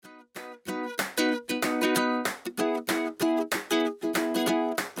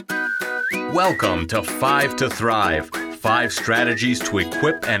Welcome to 5 to Thrive, 5 strategies to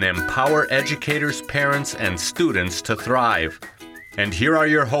equip and empower educators, parents, and students to thrive. And here are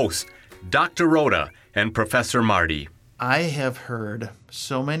your hosts, Dr. Rhoda and Professor Marty. I have heard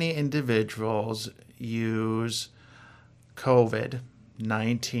so many individuals use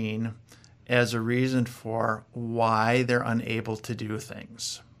COVID-19 as a reason for why they're unable to do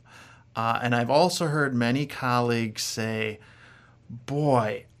things. And I've also heard many colleagues say,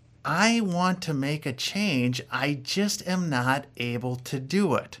 boy, I want to make a change. I just am not able to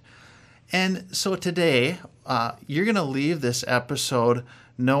do it. And so today, you're going to leave this episode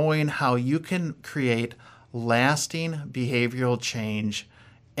knowing how you can create lasting behavioral change.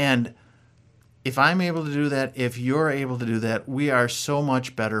 And if I'm able to do that, if you're able to do that, we are so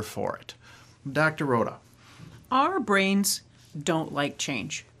much better for it. Dr. Rhoda. Our brains don't like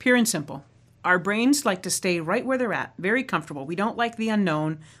change, pure and simple. Our brains like to stay right where they're at, very comfortable. We don't like the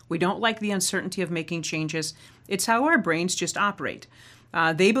unknown. We don't like the uncertainty of making changes. It's how our brains just operate.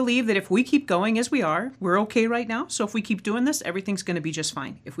 They believe that if we keep going as we are, we're okay right now. So if we keep doing this, everything's going to be just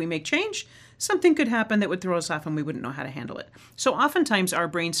fine. If we make change, something could happen that would throw us off and we wouldn't know how to handle it. So oftentimes our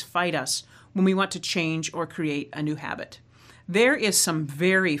brains fight us when we want to change or create a new habit. There is some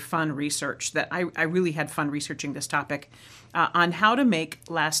very fun research that I really had fun researching this topic on how to make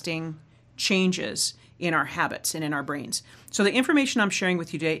lasting changes in our habits and in our brains. So the information I'm sharing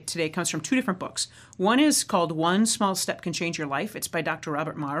with you today comes from 2 different books. One is called One Small Step Can Change Your Life. It's by Dr.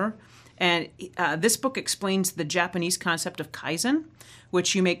 Robert Maurer. And this book explains the Japanese concept of Kaizen,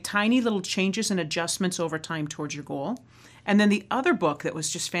 which you make tiny little changes and adjustments over time towards your goal. And then the other book that was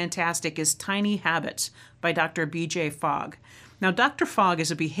just fantastic is Tiny Habits by Dr. B.J. Fogg. Now, Dr. Fogg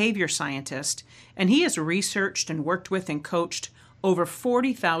is a behavior scientist, and he has researched and worked with and coached over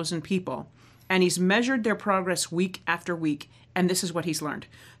 40,000 people, and he's measured their progress week after week, and this is what he's learned.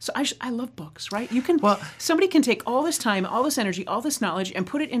 So I love books, right? Somebody can take all this time, all this energy, all this knowledge, and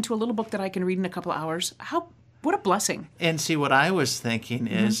put it into a little book that I can read in a couple of hours. What a blessing. And see, what I was thinking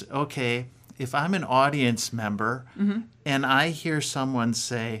is, okay, if I'm an audience member and I hear someone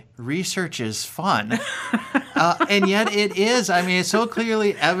say, research is fun, and yet it is. I mean, it's so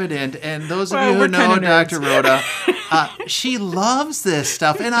clearly evident. And those of you who know Dr. Rhoda, she loves this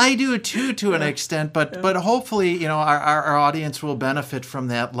stuff, and I do too, to an extent. But hopefully, our audience will benefit from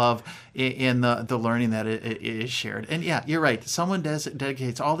that love in the learning that it is shared. And yeah, you're right. Someone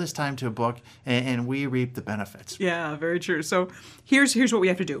dedicates all this time to a book, and we reap the benefits. Yeah, very true. So here's what we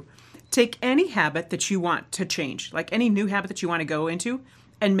have to do. Take any habit that you want to change, like any new habit that you want to go into,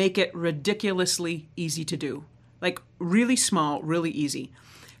 and make it ridiculously easy to do. Like really small, really easy.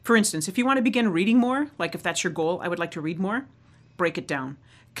 For instance, if you want to begin reading more, like if that's your goal, I would like to read more, break it down.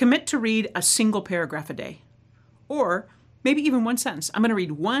 Commit to read a single paragraph a day. Or maybe even one sentence. I'm going to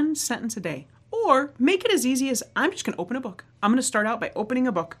read one sentence a day. Or make it as easy as I'm just going to open a book. I'm going to start out by opening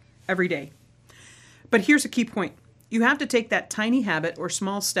a book every day. But here's a key point. You have to take that tiny habit or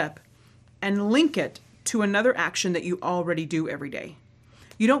small step and link it to another action that you already do every day.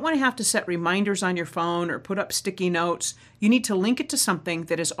 You don't want to have to set reminders on your phone or put up sticky notes. You need to link it to something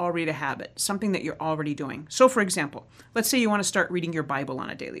that is already a habit, something that you're already doing. So for example, let's say you want to start reading your Bible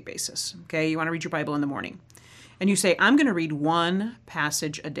on a daily basis. Okay, you want to read your Bible in the morning. And you say, I'm going to read one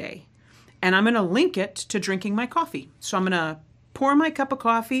passage a day. And I'm going to link it to drinking my coffee. So I'm going to pour my cup of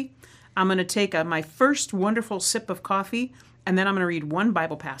coffee. I'm going to take my first wonderful sip of coffee, and then I'm going to read one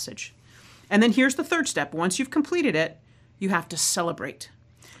Bible passage. And then here's the third step. Once you've completed it, you have to celebrate.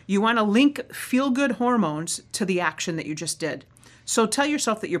 You want to link feel-good hormones to the action that you just did. So tell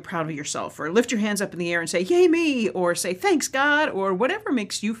yourself that you're proud of yourself, or lift your hands up in the air and say, yay me, or say, thanks God, or whatever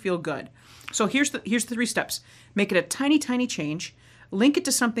makes you feel good. So here's the 3 steps. Make it a tiny, tiny change, link it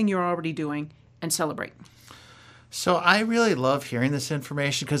to something you're already doing, and celebrate. So I really love hearing this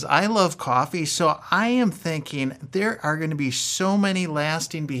information because I love coffee. So I am thinking there are going to be so many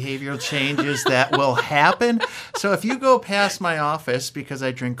lasting behavioral changes that will happen. So if you go past my office because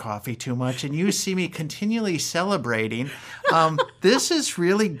I drink coffee too much and you see me continually celebrating, this is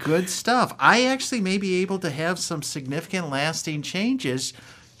really good stuff. I actually may be able to have some significant lasting changes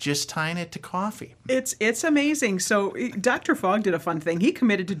just tying it to coffee. It's amazing. So Dr. Fogg did a fun thing. He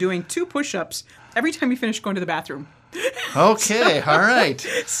committed to doing 2 push-ups every time he finished going to the bathroom. Okay, all right.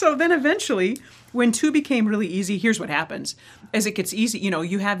 So then eventually, when 2 became really easy, here's what happens. As it gets easy,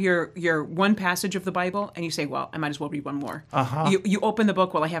 you have your one passage of the Bible, and you say, well, I might as well read one more. You open the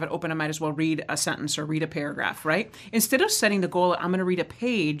book, well, I have it open, I might as well read a sentence or read a paragraph, right? Instead of setting the goal, I'm going to read a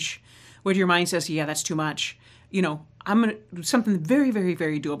page, where your mind says, yeah, that's too much. I'm going to do something very, very,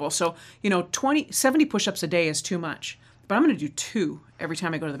 very doable. So, 70 push-ups a day is too much, but I'm going to do 2 every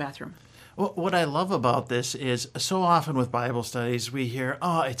time I go to the bathroom. What I love about this is so often with Bible studies, we hear,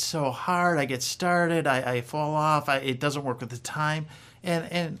 oh, it's so hard. I get started. I fall off. It doesn't work with the time.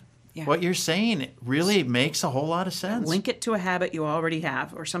 And what you're saying really makes a whole lot of sense. Link it to a habit you already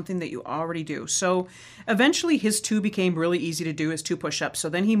have or something that you already do. So eventually his 2 became really easy to do, his 2 push-ups. So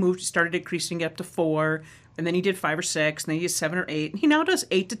then he started increasing it up to 4, and then he did 5 or 6, and then he did 7 or 8. He now does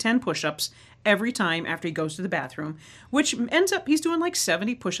 8 to 10 push-ups every time after he goes to the bathroom, which ends up he's doing like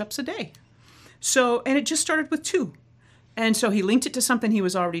 70 push-ups a day. So, and it just started with 2. And so he linked it to something he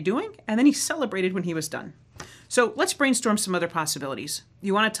was already doing, and then he celebrated when he was done. So let's brainstorm some other possibilities.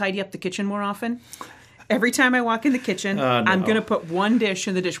 You want to tidy up the kitchen more often? Every time I walk in the kitchen, I'm going to put 1 dish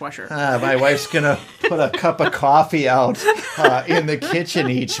in the dishwasher. My wife's going to put a cup of coffee out in the kitchen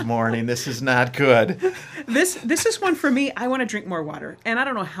each morning. This is not good. This is one for me. I want to drink more water. And I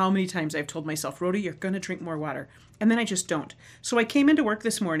don't know how many times I've told myself, Rhoda, you're going to drink more water. And then I just don't. So I came into work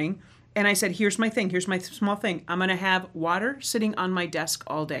this morning and I said, here's my thing. Here's my small thing. I'm going to have water sitting on my desk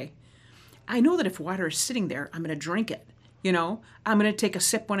all day. I know that if water is sitting there, I'm going to drink it. I'm going to take a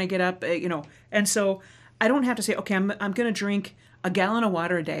sip when I get up, And so I don't have to say, okay, I'm going to drink a gallon of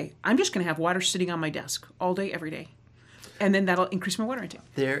water a day. I'm just going to have water sitting on my desk all day, every day. And then that'll increase my water intake.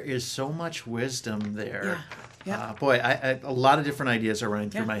 There is so much wisdom there. Yeah. Boy, a lot of different ideas are running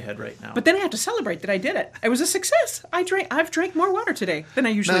through my head right now. But then I have to celebrate that I did it. It was a success. I've drank more water today than I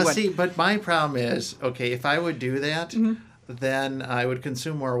usually would. See, but my problem is, okay, if I would do that, then I would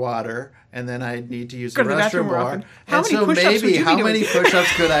consume more water, and then I'd need to use the restroom more. How many push-ups would you be doing? How many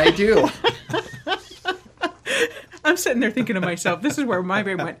push-ups could I do? I'm sitting there thinking to myself, this is where my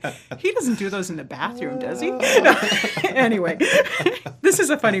brain went, he doesn't do those in the bathroom, does he? Anyway, this is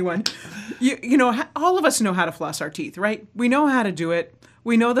a funny one. All of us know how to floss our teeth, right? We know how to do it.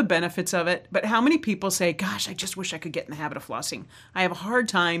 We know the benefits of it. But how many people say, gosh, I just wish I could get in the habit of flossing. I have a hard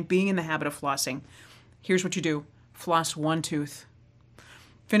time being in the habit of flossing. Here's what you do. Floss 1 tooth.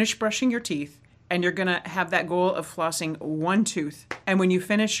 Finish brushing your teeth, and you're going to have that goal of flossing 1 tooth. And when you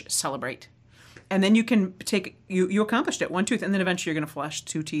finish, celebrate. And then you can you accomplished it, 1 tooth, and then eventually you're going to floss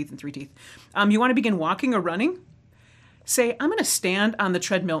 2 teeth and 3 teeth. You want to begin walking or running? Say, I'm going to stand on the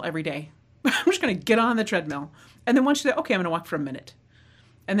treadmill every day. I'm just going to get on the treadmill. And then once you're there, okay, I'm going to walk for a minute.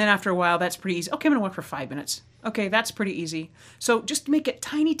 And then after a while, that's pretty easy. Okay, I'm going to walk for 5 minutes. Okay, that's pretty easy. So just make it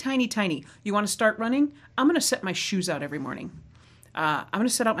tiny, tiny, tiny. You want to start running? I'm going to set my shoes out every morning. I'm going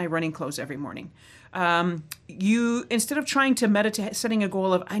to set out my running clothes every morning. Instead of trying to meditate, setting a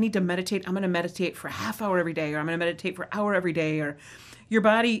goal of, I need to meditate, I'm going to meditate for a half hour every day, or I'm going to meditate for an hour every day, or your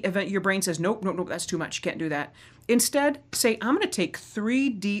brain says, nope, that's too much. You can't do that. Instead, say, I'm going to take 3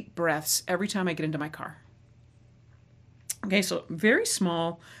 deep breaths every time I get into my car. Okay, so very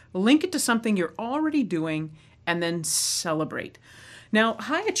small. Link it to something you're already doing, and then celebrate. Now,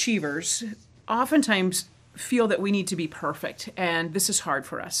 high achievers oftentimes feel that we need to be perfect, and this is hard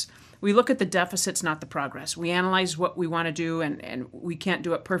for us. We look at the deficits, not the progress. We analyze what we want to do, and we can't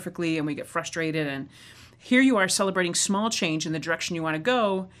do it perfectly, and we get frustrated. And here you are celebrating small change in the direction you want to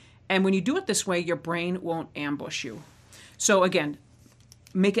go, and when you do it this way, your brain won't ambush you. So again,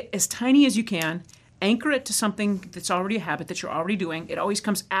 make it as tiny as you can. Anchor it to something that's already a habit that you're already doing. It always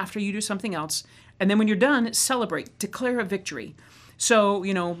comes after you do something else. And then when you're done, celebrate, declare a victory. So,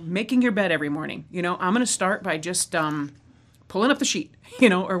 making your bed every morning. I'm going to start by just pulling up the sheet,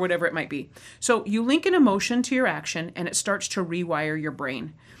 or whatever it might be. So you link an emotion to your action, and it starts to rewire your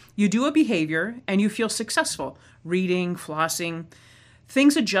brain. You do a behavior, and you feel successful. Reading, flossing,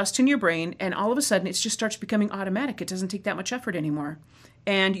 things adjust in your brain, and all of a sudden it just starts becoming automatic. It doesn't take that much effort anymore.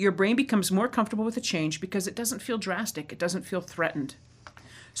 And your brain becomes more comfortable with the change because it doesn't feel drastic. It doesn't feel threatened.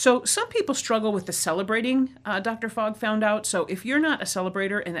 So some people struggle with the celebrating, Dr. Fogg found out. So if you're not a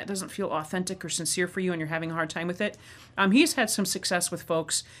celebrator and that doesn't feel authentic or sincere for you and you're having a hard time with it, he's had some success with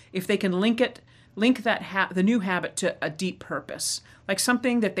folks if they can link the new habit to a deep purpose, like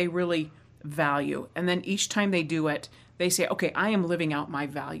something that they really value. And then each time they do it, they say, okay, I am living out my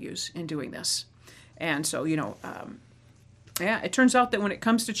values in doing this. And so, it turns out that when it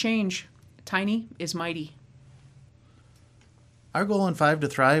comes to change, tiny is mighty. Our goal in 5 to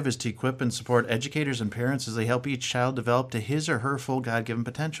Thrive is to equip and support educators and parents as they help each child develop to his or her full God-given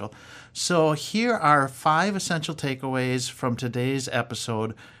potential. So here are 5 essential takeaways from today's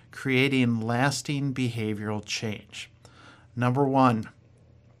episode, creating lasting behavioral change. Number 1,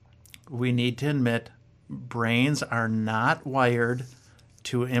 we need to admit brains are not wired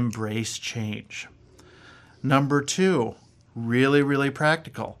to embrace change. Number 2, really, really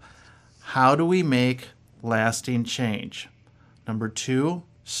practical. How do we make lasting change? Number 2,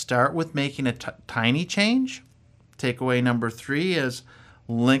 start with making a tiny change. Takeaway number 3 is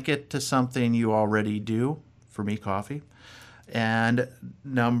link it to something you already do. For me, coffee. And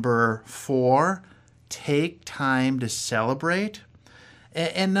number 4, take time to celebrate.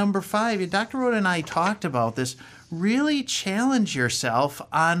 And number 5, Dr. Rhoda and I talked about this, really challenge yourself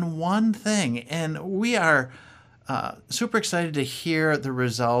on one thing. And we are super excited to hear the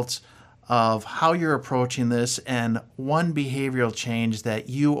results of how you're approaching this and one behavioral change that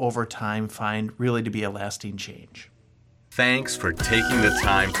you over time find really to be a lasting change. Thanks for taking the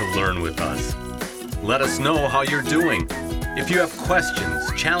time to learn with us. Let us know how you're doing. If you have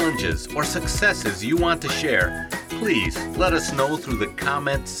questions, challenges, or successes you want to share, please let us know through the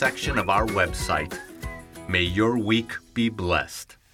comment section of our website. May your week be blessed.